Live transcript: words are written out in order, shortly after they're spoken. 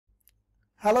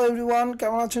Hello everyone,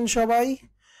 কেমন আছেন সবাই?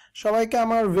 সবাইকে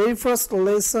আমার ভেরি ফার্স্ট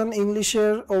লেসন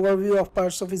ইংলিশের overview of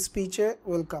parts of স্পিচে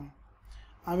welcome.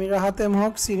 আমি রাহাত এম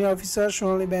হক, সিনিয়র অফিসার,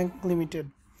 সোনালী ব্যাংক লিমিটেড।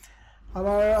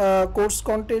 আমার কোর্স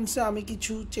কন্টেন্টসে আমি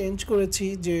কিছু চেঞ্জ করেছি,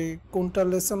 যে কোনটা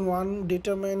লেসন 1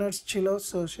 ডিটারমিনার্স ছিল,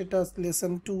 সো সেটা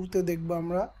লেসন 2তে দেখবো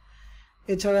আমরা।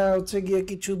 এছাড়া হচ্ছে গিয়ে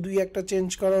কিছু দুই একটা চেঞ্জ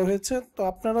করা হয়েছে, তো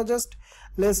আপনারা জাস্ট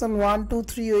লেসন 1, 2,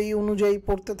 3 এই অনুযায়ী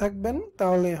পড়তে থাকবেন,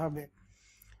 তাহলেই হবে।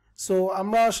 সো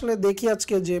আমরা আসলে দেখি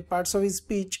আজকে যে পার্টস অফ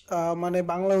স্পিচ মানে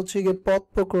বাংলা হচ্ছে গিয়ে পদ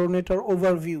প্রকরণ, এটার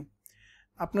ওভারভিউ।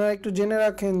 আপনারা একটু জেনে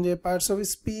রাখেন যে পার্টস অফ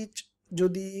স্পিচ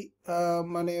যদি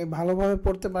মানে ভালোভাবে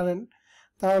পড়তে পারেন,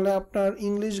 তাহলে আপনার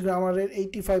ইংলিশ গ্রামারের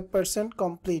 85%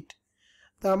 কমপ্লিট।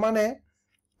 তার মানে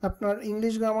আপনার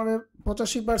ইংলিশ গ্রামারের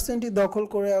 85%ই দখল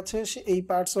করে আছে এই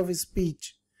পার্টস অফ স্পিচ।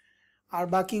 আর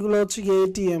বাকিগুলো হচ্ছে গিয়ে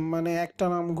এটিএম, মানে একটা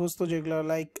নাম মুখস্থ, যেগুলো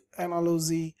like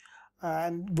analogy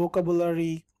and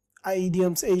vocabulary,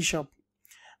 idioms, এইসব।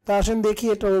 তো আসেন দেখি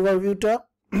এটা ওভারভিউটা।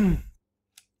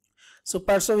 So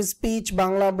parts of speech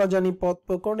Bangla আমরা জানি পদ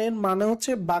প্রকরণ, এর মানে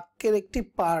হচ্ছে বাক্যের একটি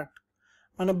পার্ট,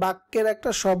 মানে বাক্যের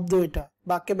একটা শব্দ। এটা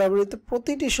বাক্যে ব্যবহৃত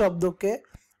প্রতিটি শব্দকে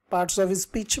পার্টস অফ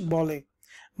স্পিচ বলে।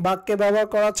 বাক্যে ব্যবহার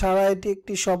করা ছাড়া এটি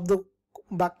একটি শব্দ,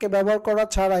 বাক্যে ব্যবহার করা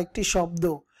ছাড়া একটি শব্দ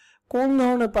কোন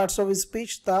ধরনের পার্টস অফ স্পিচ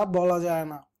তা বলা যায়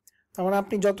না। তার মানে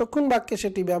আপনি যতক্ষণ বাক্যে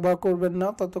সেটি ব্যবহার করবেন না,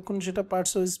 ততক্ষণ সেটা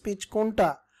পার্টস অফ স্পিচ কোনটা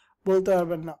বলতে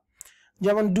পারবেন না।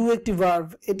 যেমন ডু একটি ভার্ব,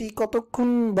 এটি কতক্ষণ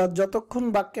বা যতক্ষণ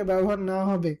বাক্যে ব্যবহার না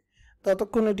হবে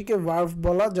ততক্ষণ এটিকে ভার্ব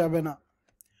বলা যাবে না।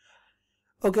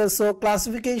 ওকে, সো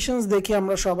ক্লাসিফিকেশনস দেখি।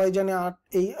 আমরা সবাই জানি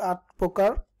এই 8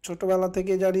 প্রকার, ছোটবেলা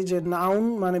থেকে জানি যে নাউন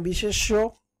মানে বিশেষ্য,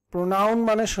 প্রোনাউন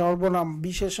মানে সর্বনাম,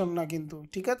 বিশেষণ না কিন্তু,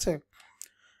 ঠিক আছে।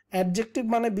 অ্যাডজেক্টিভ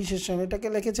মানে বিশেষণ, এটাকে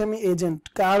লিখেছি আমি এজেন্ট।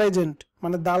 কার এজেন্ট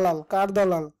মানে দালাল, কার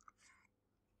দালাল।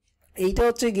 এইটা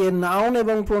হচ্ছে গিয়ে নাউন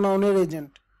এবং প্রোনাউনের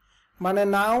এজেন্ট, মানে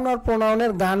নাউন আর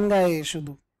প্রোনাউনের গান গায়ে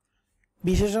শুধু।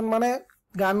 বিশেষণ মানে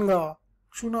গান গাওয়া,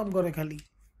 সুনাম করে খালি।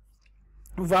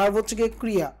 ভার্ব হচ্ছে গিয়ে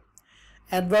ক্রিয়া,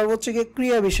 অ্যাডভার্ব হচ্ছে গিয়ে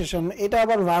ক্রিয়া বিশেষণ, এটা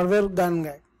আবার ভার্বের গান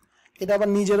গায়, এটা আবার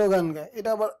নিজেরও গান গায়, এটা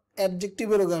আবার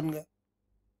অ্যাডজেক্টিভেরও গান গায়।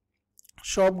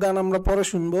 সব গান আমরা পরে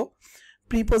শুনবো।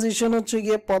 প্রিপোজিশন হচ্ছে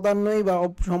গিয়ে পদান্বয়ী বা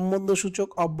সম্বন্ধসূচক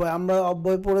অব্যয়। আমরা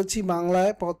অব্যয় পড়েছি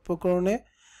বাংলায় পদ প্রকরণে।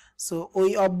 সো ওই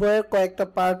অব্যয়ের কয়েকটা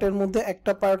পার্টের মধ্যে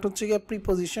একটা পার্ট হচ্ছে গিয়ে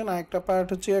প্রিপোজিশন, আর একটা পার্ট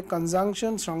হচ্ছে গিয়ে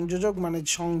কনজাংশন, সংযোজক মানে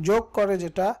সংযোগ করে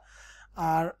যেটা,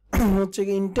 আর হচ্ছে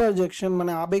গিয়ে ইন্টারজেকশন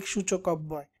মানে আবেগসূচক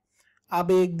অব্যয়,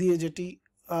 আবেগ দিয়ে যেটি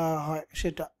হয়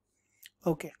সেটা।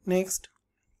 ওকে, নেক্সট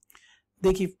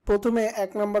দেখি। প্রথমে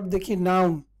 1 নম্বর দেখি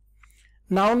নাউন।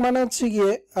 নাউন মানে হচ্ছে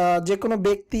গিয়ে যে কোনো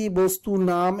ব্যক্তি, বস্তু,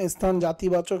 নাম, স্থান,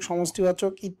 জাতিবাচক,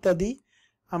 সমষ্টিবাচক ইত্যাদি।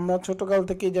 আমরা ছোটকাল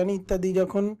থেকে জানি ইত্যাদি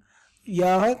যখন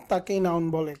হয় তাকেই নাউন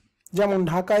বলে। যেমন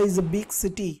Dhaka is a big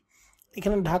city,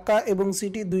 এখানে ঢাকা এবং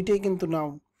সিটি দুইটাই কিন্তু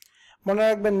নাউন। মনে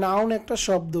রাখবেন নাউন একটা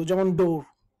শব্দ, যেমন ডোর,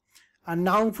 আর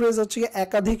নাউন ফ্রেজ হচ্ছে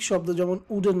একাধিক শব্দ, যেমন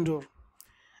উডেন ডোর।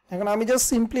 এখন আমি জাস্ট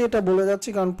সিম্পলি এটা বলে যাচ্ছি,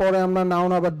 কারণ পরে আমরা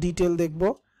নাউন আবার ডিটেল দেখব।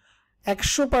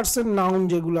 100% নাউন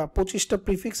যেগুলা, 25টা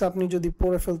প্রিফিক্স আপনি যদি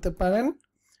পড়ে ফেলতে পারেন,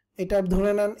 এটা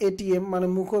ধরে নেন এটিএম মানে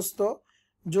মুখস্থ।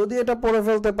 যদি এটা পড়ে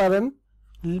ফেলতে পারেন,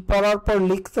 পড়ার পর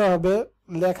লিখতে হবে,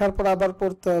 লেখার পর আবার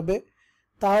পড়তে হবে,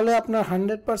 তাহলে আপনার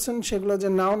 100% সেগুলো যে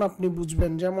নাউন আপনি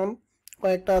বুঝবেন। যেমন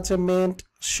কয়েকটা আছে মেন্ট,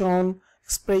 শন,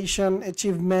 expression,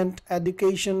 achievement,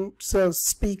 education, sales,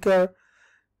 speaker,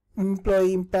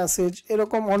 employee, passage,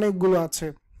 এরকম অনেকগুলো আছে।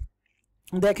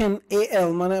 দেখেন এল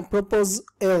মানে প্রপোজ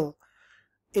এল,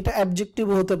 এটা অ্যাডজেক্টিভ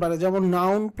হতে পারে, যেমন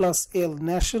noun plus L.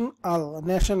 National,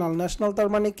 national, national তার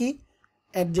মানে কি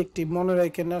অ্যাডজেক্টিভ। মনে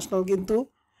রাখেন ন্যাশনাল কিন্তু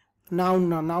নাউন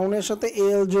না, নাউনের সাথে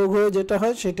এল যোগ হয়ে যেটা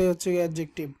হয় সেটাই হচ্ছে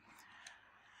অ্যাডজেক্টিভ।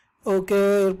 ওকে,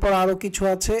 এরপর আরো কিছু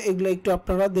আছে, এগুলো একটু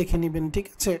আপনারা দেখে নেবেন, ঠিক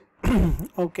আছে।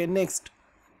 ওকে, নেক্সট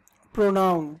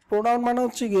প্রোনাউন। প্রোনাউন মানে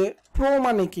হচ্ছে গিয়ে, প্রো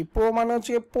মানে কি, প্রো মানে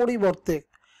হচ্ছে গিয়ে পরিবর্তে,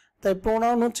 তাই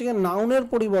প্রোনাউন হচ্ছে গিয়ে নাউনের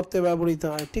পরিবর্তে ব্যবহৃত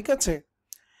হয়, ঠিক আছে।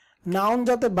 নাউন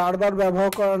যাতে বারবার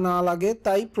ব্যবহার করা না লাগে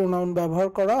তাই প্রোনাউন ব্যবহার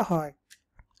করা হয়।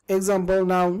 Example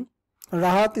noun,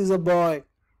 Rahat is a boy,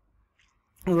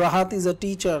 Rahat is a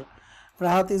teacher,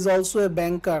 Rahat is also a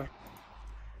ব্যাংকার,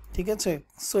 ঠিক আছে।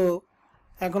 সো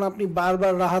এখন আপনি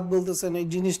বারবার রাহাত বলতেছেন, এই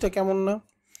জিনিসটা কেমন না?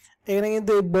 এখানে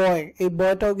কিন্তু এই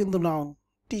বয়টাও কিন্তু নাউন,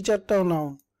 টিচারটাও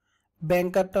নাউন,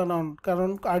 ব্যাংকারটাও নাউন, কারণ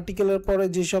আর্টিকেলের পরে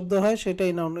যে শব্দ হয়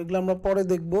সেটাই নাউন। এগুলো আমরা পরে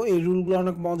দেখবো, এই রুলগুলো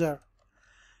অনেক মজার।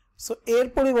 সো এর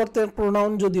পরিবর্তে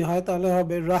প্রোনাউন যদি হয় তাহলে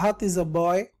হবে Rahat is a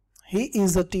boy, he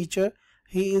is a teacher,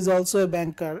 he is also a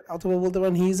ব্যাংকার, অথবা বলতে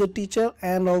পারেন he is a teacher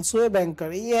and also a ব্যাংকার।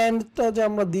 এই অ্যান্ডটা যে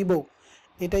আমরা দিব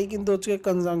এটাই কিন্তু হচ্ছে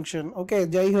কনজাংশন। ওকে,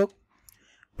 যাই হোক,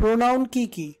 প্রোনাউন কি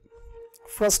কি?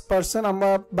 ফার্স্ট পারসন আমরা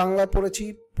বাংলা পড়েছি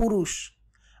পুরুষ,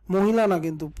 মহিলা না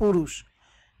কিন্তু পুরুষ,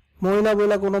 মহিলা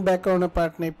বলে কোনো ব্যাকরণে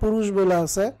পার্ট নেই, পুরুষ বলে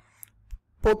আছে।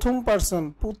 প্রথম পার্সন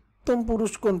উত্তম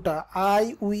পুরুষ কোনটা? I,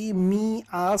 we, me,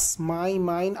 us, my,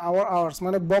 mine, hour, hours,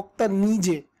 মানে বক্তা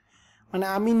নিজে, মানে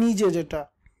আমি নিজে, যেটা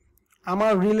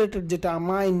আমার রিলেটেড, যেটা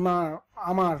মাইন,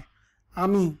 আমার,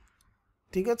 আমি,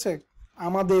 ঠিক আছে,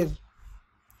 আমাদের।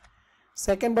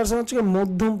 সেকেন্ড পার্সন হচ্ছে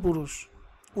মধ্যম পুরুষ।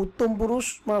 উত্তম পুরুষ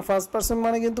মানে ফার্স্ট পার্সন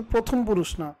মানে কিন্তু প্রথম পুরুষ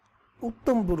না,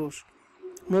 উত্তম পুরুষ।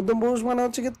 মধ্যম পুরুষ মানে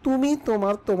হচ্ছে কি তুমি,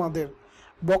 তোমার, তোমাদের।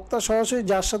 বক্তা সরাসরি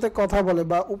যার সাথে কথা বলে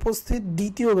বা উপস্থিত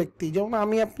দ্বিতীয় ব্যক্তি, যেমন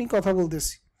আমি আপনি কথা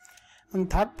বলতেছি।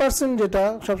 থার্ড পার্সন যেটা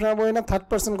সবসময় বলি না থার্ড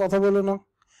পার্সন কথা বলে না,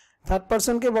 থার্ড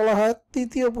পার্সনকে বলা হয়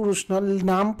তৃতীয় পুরুষ না,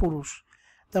 নাম পুরুষ।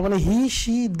 তার মানে হি,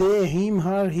 she, they, him,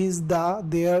 her, his, the,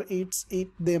 there, it's,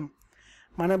 it, them,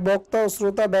 মানে বক্তা ও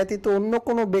শ্রোতা ব্যতীত অন্য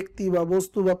কোনো ব্যক্তি বা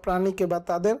বস্তু বা প্রাণীকে বা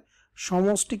তাদের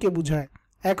সমষ্টিকে বোঝায়।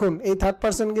 এখন এই থার্ড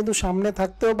পার্সন কিন্তু সামনে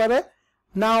থাকতেও পারে,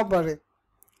 নাও পারে।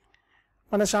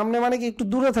 মানে সামনে মানে কি একটু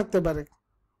দূরে থাকতে পারে,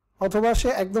 অথবা সে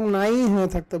একদম নাই হয়ে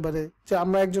থাকতে পারে। যে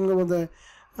আমরা একজনকে বলতে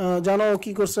জানো ও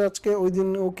কি করছে আজকে, ওই দিন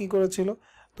ও কি করেছিল।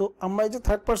 তো আমরা এই যে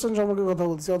থার্ড পার্সন সম্পর্কে কথা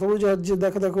বলছি, অথবা যে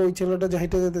দেখো দেখো ওই ছেলেটা যে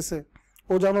হেঁটে যেতেছে,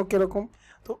 ও জানো কিরকম।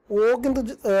 তো ও কিন্তু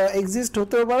এক্সিস্ট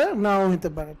হতেও পারে, নাও হতে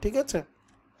পারে, ঠিক আছে।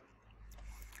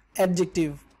 Adjective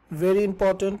very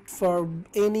important for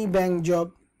any bank job.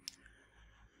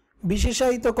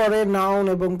 বিশেষায়িত করে নাউন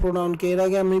এবং প্রোনাউনকে। এর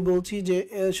আগে আমি বলছি যে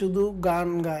শুধু গান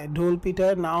গায়, ঢোল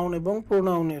পিটায় নাউন এবং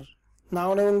প্রোনাউনের।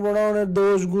 নাউন এবং প্রোনাউনের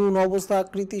দোষ, গুণ, অবস্থা,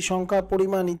 আকৃতি, সংখ্যা,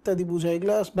 পরিমাণ ইত্যাদি বোঝায়।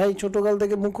 এগুলা ভাই ছোটকাল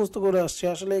থেকে মুখস্থ করে আসছে,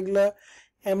 আসলে এগুলা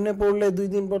এমনি পড়লে 2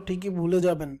 দিন পর ঠিকই ভুলে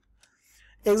যাবেন।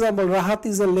 Example, Rahat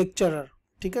is a lecturer,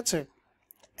 ঠিক আছে।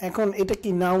 এখন এটা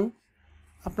কি নাউন?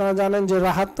 আপনারা জানেন যে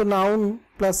রাহাত তো নাউন,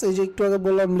 প্লাস এই যে একটু আগে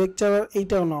বললাম লেকচারার,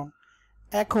 এইটাও নাউন।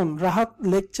 এখন রাহাত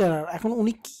লেকচারার, এখন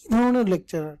উনি কি ধরনের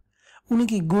লেকচারার? উনি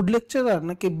কি গুড লেকচারার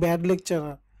নাকি ব্যাড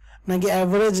লেকচারার নাকি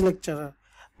অ্যাভারেজ লেকচারার?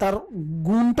 তার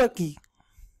গুণটা কি?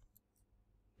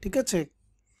 ঠিক আছে,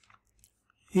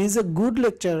 he is a good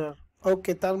lecturer.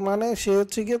 ওকে, তার মানে সে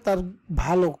হচ্ছে গিয়ে তার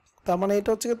ভালো, তার মানে এটা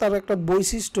হচ্ছে গিয়ে তার একটা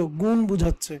বৈশিষ্ট্য, গুণ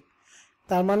বুঝাচ্ছে।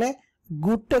 তার মানে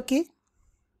গুডটা কি?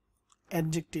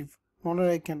 অ্যাডজেক্টিভ, মনে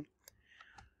রাখেন।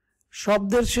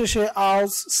 শব্দের শেষে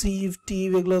আউস, সিভ, টিভ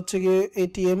এগুলো হচ্ছে গিয়ে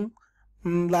এটিএম,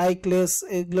 লাইক, লেস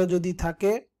এগুলো যদি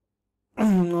থাকে,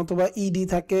 অথবা ইডি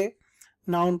থাকে,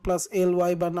 নাউন প্লাস এল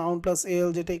ওয়াই বা নাউন প্লাস এল,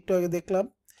 যেটা একটু আগে দেখলাম,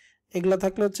 এগুলা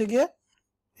থাকলে হচ্ছে গিয়ে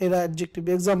এরা অ্যাডজেক্টিভ।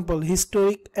 এক্সাম্পল,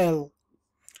 হিস্টোরিক এল,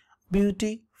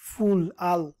 বিউটিফুল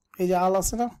আল, এই যে আল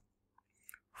আছে না,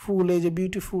 ফুল, এই যে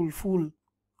বিউটিফুল ফুল,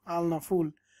 আল না ফুল।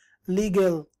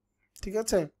 লিগেল, ঠিক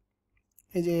আছে,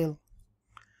 এই যে এল।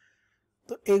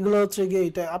 তো এগুলো হচ্ছে গিয়ে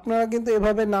এটা আপনারা কিন্তু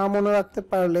এভাবে না মনে রাখতে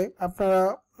পারলে আপনারা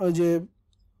ওই যে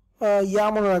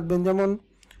মনে রাখবেন, যেমন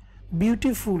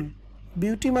বিউটিফুল,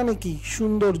 বিউটি মানে কি?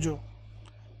 সৌন্দর্য,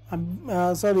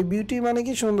 সরি বিউটি মানে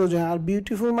কি? সৌন্দর্য। আর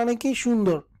বিউটিফুল মানে কি?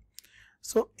 সুন্দর।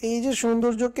 সো এই যে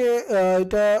সৌন্দর্যকে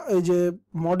এটা এই যে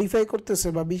মডিফাই করতেছে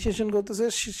বা বিশেষণ করতেছে,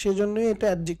 সেজন্যই এটা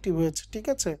অ্যাডজেক্টিভ হয়েছে, ঠিক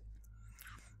আছে।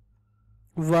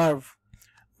 ভার্ভ,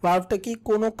 ভার্ভটা কি?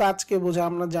 কোনো কাজকে বোঝায়।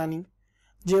 আমরা জানি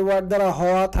যে ওয়ার্ড দ্বারা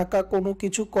হওয়া, থাকা, কোনো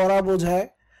কিছু করা বোঝায়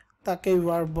তাকেই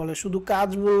ভার্ভ বলে। শুধু কাজ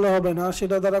বললে হবে না,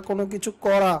 সেটা দ্বারা কোনো কিছু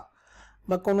করা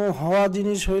বা কোনো হওয়া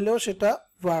জিনিস হইলেও সেটা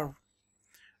verb.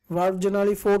 Verb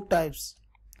generally 4 types.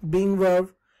 Being verb,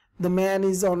 the man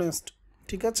is honest,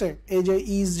 ঠিক আছে। এই যে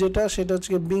ইজ যেটা, সেটা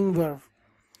হচ্ছে বিং ভার্ভ।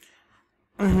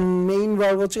 মেইন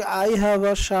ভার্ভ হচ্ছে I have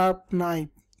a sharp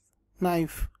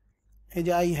knife, এই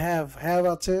যে আই হ্যাভ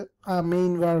আছে,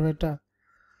 মেইন ভার্ভ এটা।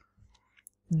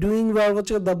 ডুইং ভার্ব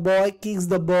হচ্ছে the boy kicks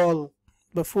the ball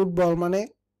বা ফুটবল, মানে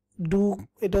ডু,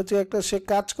 এটা হচ্ছে একটা সে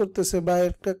কাজ করতেছে বা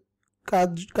একটা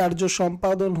কার্য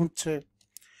সম্পাদন হচ্ছে।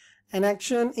 An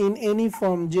action in any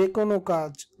form, যে কোনো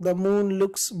কাজ। দ্য মুন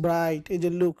লুকস ব্রাইট, এই যে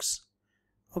লুকস,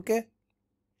 ওকে।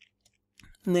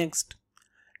 নেক্সট,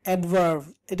 অ্যাডভার্ব,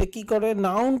 এটা কি করে?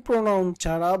 নাউন প্রোনাউন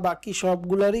ছাড়া বাকি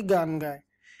সবগুলারই গান গায়,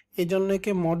 এই জন্য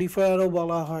একে মডিফায়ারও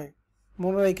বলা হয়।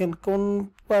 মনে রাখেন কোন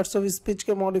পার্টস অফ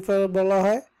স্পিচকে মডিফায়ার বলা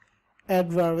হয়?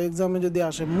 অ্যাডভার্ব। এক্সামে যদি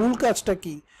আসে, মূল কাজটা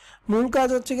কি? মূল কাজ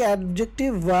হচ্ছে কি অ্যাডজেক্টিভ,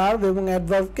 ভার্ব এবং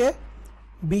অ্যাডভার্বকে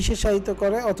বিশেষায়িত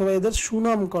করে অথবা এদের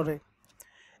সুনাম করে।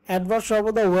 অ্যাডভার্ব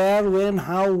সর্বদা ওয়্যার, ওয়েন,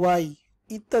 হাউ, ওয়াই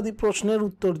ইত্যাদি প্রশ্নের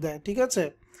উত্তর দেয়, ঠিক আছে।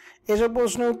 এসব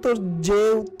প্রশ্নের উত্তর যে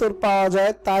উত্তর পাওয়া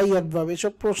যায় তাই অ্যাডভার্ব।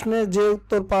 এসব প্রশ্নের যে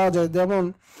উত্তর পাওয়া যায়,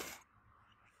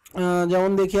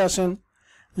 যেমন দেখে আসেন,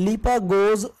 Lipa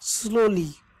goes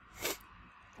slowly,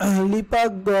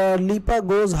 Lipa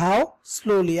goes how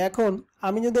slowly. এখন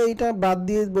আমি যদি এইটা বাদ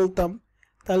দিয়ে বলতাম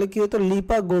তাহলে কি হতো?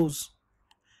 লিপা গোজ।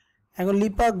 এখন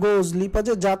লিপা গোজ, লিপা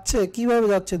যে যাচ্ছে কিভাবে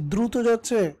যাচ্ছে? দ্রুত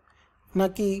যাচ্ছে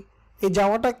নাকি এই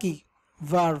যাওয়াটা কি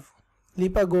ভার্ব,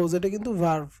 লিপা গোজ এটা কিন্তু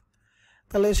ভার্ব।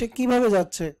 তাহলে সে কিভাবে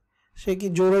যাচ্ছে, সে কি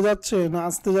জোরে যাচ্ছে না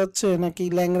আস্তে যাচ্ছে নাকি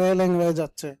ল্যাংড়ায় ল্যাংড়ায়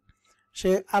যাচ্ছে,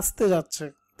 সে আস্তে যাচ্ছে।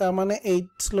 তার মানে এই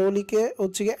স্লোলিকে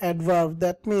হচ্ছে কি অ্যাডভার্ব,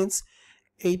 দ্যাট মিনস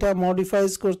এইটা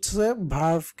মডিফাইজ করছে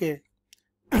ভার্বকে।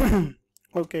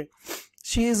 ওকে,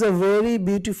 she is a very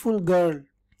beautiful girl,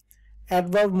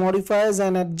 adverb modifies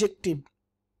an adjective.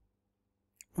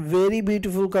 Very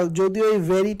beautiful girl, যদিও এই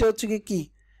ভেরিটা হচ্ছে কি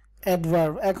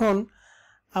অ্যাডভার্ব। এখন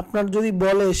আপনার যদি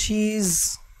বলে শি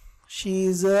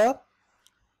ইজ আ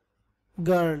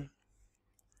গার্ল,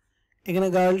 এখানে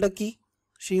গার্লটা কি,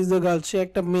 শি ইজ দ্য গার্ল, সে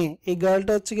একটা মেয়ে, এই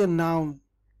গার্লটা হচ্ছে কি নাউন।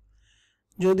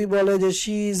 যদি বলে যে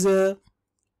she is a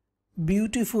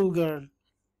beautiful girl,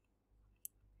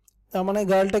 তার মানে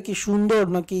গার্লটা কি সুন্দর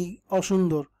নাকি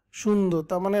অসুন্দর, সুন্দর,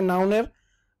 তার মানে নাউনের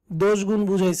দোষ গুণ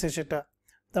বুঝাইছে সেটা।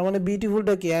 তার মানে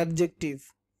বিউটিফুলটা কি অ্যাডজেক্টিভ।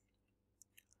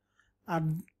 আর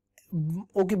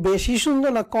ও কি বেশি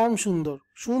সুন্দর না কম সুন্দর,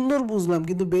 সুন্দর বুঝলাম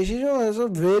কিন্তু বেশি সুন্দর,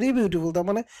 ভেরি বিউটিফুল, তার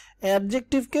মানে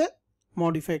অ্যাডজেক্টিভকে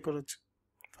মডিফাই করেছে।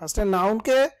 ফার্স্টে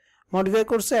নাউনকে মডিফাই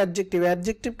করছে অ্যাডজেক্টিভ,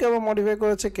 অ্যাডজেক্টিভকে আবার মডিফাই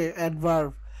করেছে কে অ্যাডভার্ব।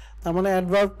 তার মানে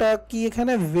অ্যাডভার্বটা কি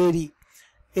এখানে ভেরি।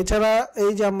 এছাড়া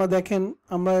এই যে আমরা দেখেন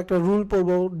আমরা একটা রুল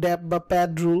পড়বো ড্যাপ বা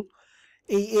প্যাড রুল,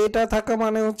 এই এটা থাকা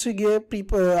মানে হচ্ছে গিয়ে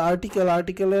আর্টিকেল,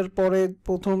 আর্টিকেলের পরে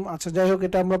প্রথম, আচ্ছা যাই হোক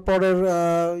এটা আমরা পরের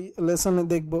লেসনে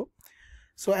দেখব।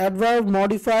 So adverb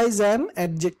modifies an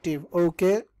adjective.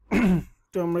 ওকে,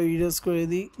 তো আমরা ইরেজ করে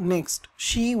দিই। Next,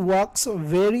 she walks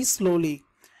very slowly,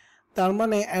 তার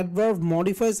মানে অ্যাডভার্ব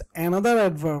মডিফাইজ অ্যানাদার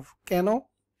অ্যাডভার্ব। কেন?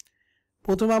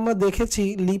 প্রথমে আমরা দেখেছি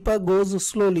লিপা গোজ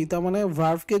স্লোলি, তার মানে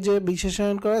ভার্ভকে যে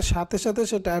বিশেষণ করে সাথে সাথে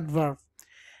সেটা অ্যাডভার্ব।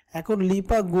 এখন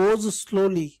লিপা গোজ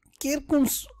স্লোলি, কিরকম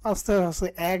আস্তে আস্তে,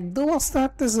 একদম আস্তে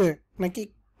হাঁটতেছে নাকি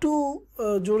একটু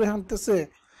জোরে হাঁটতেছে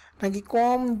নাকি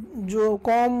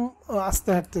কম আস্তে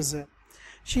হাঁটতেছে।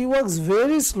 শি ওয়াক্স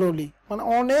ভেরি স্লোলি মানে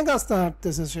অনেক আস্তে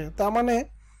হাঁটতেছে সে, তার মানে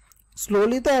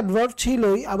স্লোলি তো অ্যাডভার্ব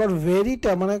ছিলই, আবার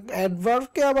ভেরিটা মানে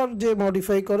অ্যাডভার্বকে আবার যে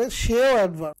মডিফাই করে সেও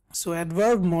adverb. So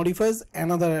adverb modifies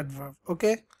another adverb.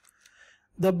 Okay,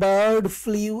 the bird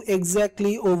flew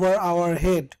exactly over our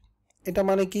head, এটা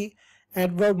মানে কি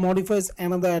অ্যাডভার্ব মডিফাইজ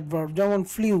অ্যানাদার অ্যাডভার্ব। যেমন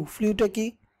ফ্লিউ, ফ্লিউটা কি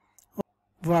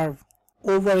verb,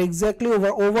 over exactly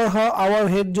over, over our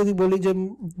head যদি বলি যে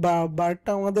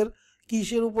বার্ডটা আমাদের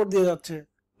কিসের উপর দিয়ে যাচ্ছে,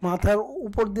 মাথার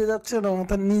উপর দিয়ে যাচ্ছে না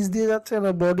মাথার নিচ দিয়ে যাচ্ছে না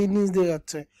বডির নিচ দিয়ে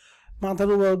যাচ্ছে, মাথার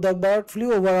উপর। The bird flew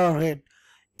over our head,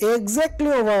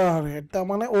 exactly over our head, তার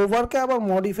মানে ওভারকে আবার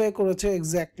মডিফাই করেছে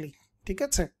এক্স্যাক্টলি। ঠিক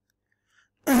আছে,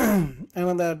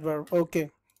 অ্যানাদার অ্যাডভার্ব। ওকে,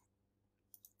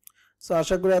 সো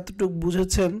আশা করি এতটুকু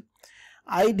বুঝেছেন।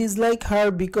 I dislike her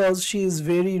because she is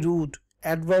very rude,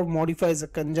 adverb modifies a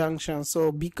conjunction. So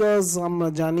because আমরা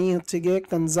জানি হচ্ছে গিয়ে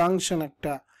conjunction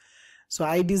একটা, so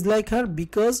I dislike her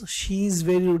because she is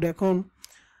very rude। এখন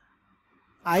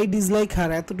I dislike her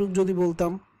এতটুকু যদি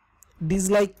বলতাম,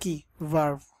 dislike কি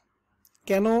verb,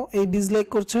 কেন এই ডিসলাইক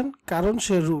করছেন, কারণ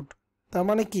সে রুড, তার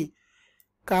মানে কি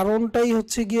কারণটাই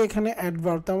হচ্ছে গিয়ে এখানে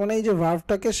অ্যাডভার্ব, তার মানে এই যে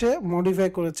ভার্বটাকে সে মডিফাই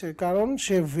করেছে, কারণ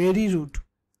সে ভেরি রুড।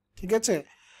 ঠিক আছে,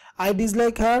 I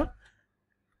dislike her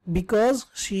because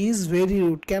she is very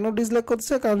rude, কেন ডিসলাইক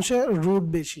করছে, কারণ সে রুড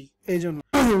বেশি এই জন্য।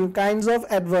 কাইন্ডস অফ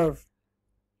অ্যাডভার্ব,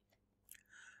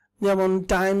 যেমন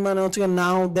টাইম মানে হচ্ছে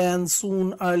নাও, দেন, সুন,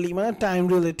 আর্লি মানে time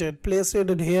related, place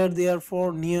related, here, there, for,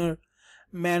 near,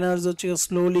 manners হচ্ছে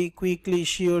slowly, quickly,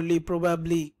 surely,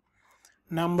 probably,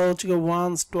 number হচ্ছে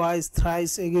once, twice,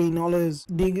 thrice, again, always,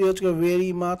 degree হচ্ছে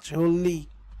ভেরি মাচ, হোলি,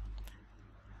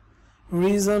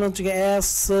 রিজন হচ্ছে as,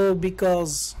 so, because,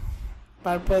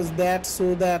 purpose that, so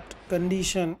that,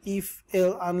 condition, if,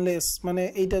 L, unless মানে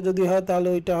এইটা যদি হয় তাহলে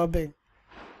ওইটা হবে।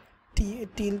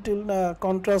 টিল টিল না,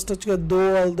 কন্ট্রাস্ট হচ্ছে দো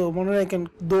অলদো, মনে রাখেন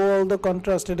দো অলদো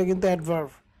কন্ট্রাস্ট, এটা কিন্তু অ্যাডভার্ব।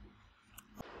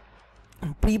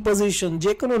 প্রিপজিশন,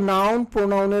 যে কোনো নাউন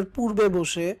প্রোনাউনের পূর্বে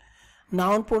বসে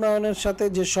নাউন প্রোনাউনের সাথে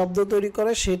যে শব্দ তৈরি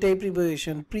করে সেটাই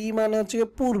প্রিপজিশন। প্রি মানে হচ্ছে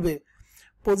পূর্বে,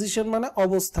 পজিশন মানে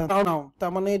অবস্থান, নাউন,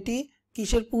 তার মানে এটি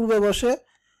কিসের পূর্বে বসে,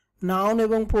 নাউন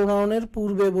এবং প্রোনাউনের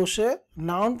পূর্বে বসে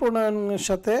নাউন প্রোনাউনের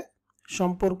সাথে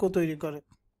সম্পর্ক তৈরি করে।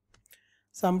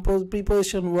 সাম্পল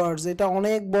প্রিপজিশন ওয়ার্ডস, এটা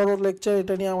অনেক বড় লেকচার,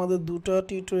 এটা নিয়ে আমাদের দুটো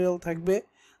টিউটোরিয়াল থাকবে,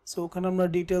 সো ওখানে আমরা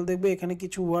ডিটেল দেখবে। এখানে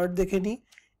কিছু ওয়ার্ড দেখে নিই,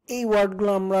 এই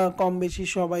ওয়ার্ডগুলো আমরা কম বেশি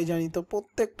সবাই জানি, তো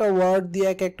প্রত্যেকটা ওয়ার্ড দিয়ে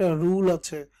এক একটা রুল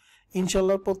আছে,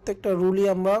 ইনশাল্লাহ প্রত্যেকটা রুলই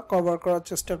আমরা কভার করার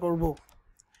চেষ্টা করব।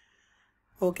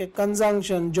 ওকে,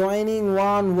 conjunction, joining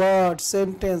one word,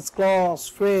 sentence, clause,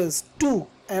 phrase to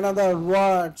another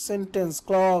word, sentence,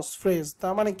 clause, phrase,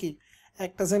 তার মানে কি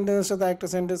একটা সেন্টেন্সের সাথে একটা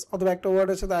সেন্টেন্স, অথবা একটা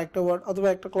ওয়ার্ডের সাথে একটা ওয়ার্ড, অথবা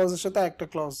একটা ক্লজের সাথে একটা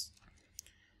ক্লজ।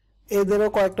 এদেরও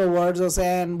কয়েকটা ওয়ার্ডস আছে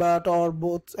and but or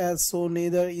both as so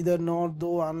neither either not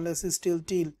দো আনলেস স্টিল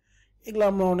টিল, এগুলো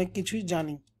আমরা অনেক কিছুই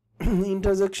জানি।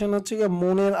 ইন্টারজেকশন হচ্ছে কি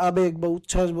মনের আবেগ বা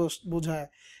উচ্ছ্বাস বোঝায়।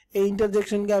 এই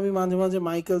ইন্টারজেকশনকে আমি মাঝে মাঝে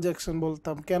মাইকেল জ্যাকসন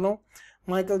বলতাম। কেন?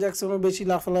 মাইকেল জ্যাকসনও বেশি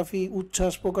লাফালাফি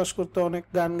উচ্ছ্বাস প্রকাশ করতে অনেক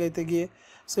গান গাইতে গিয়ে,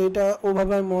 সো এটা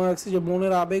ওভাবে আমি মনে রাখছি যে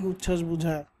মনের আবেগ উচ্ছ্বাস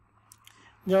বোঝায়।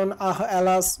 যেমন আহ,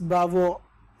 অ্যালাস, ব্রাভো,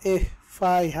 এহ,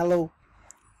 phi, hello,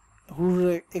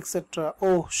 hurray, etcetera,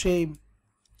 O shame.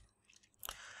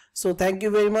 So thank you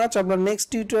very much. আমরা নেক্সট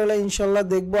টিউটোরিয়ালে ইনশাল্লাহ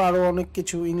দেখবো আরো অনেক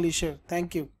কিছু ইংলিশের। Thank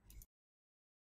you.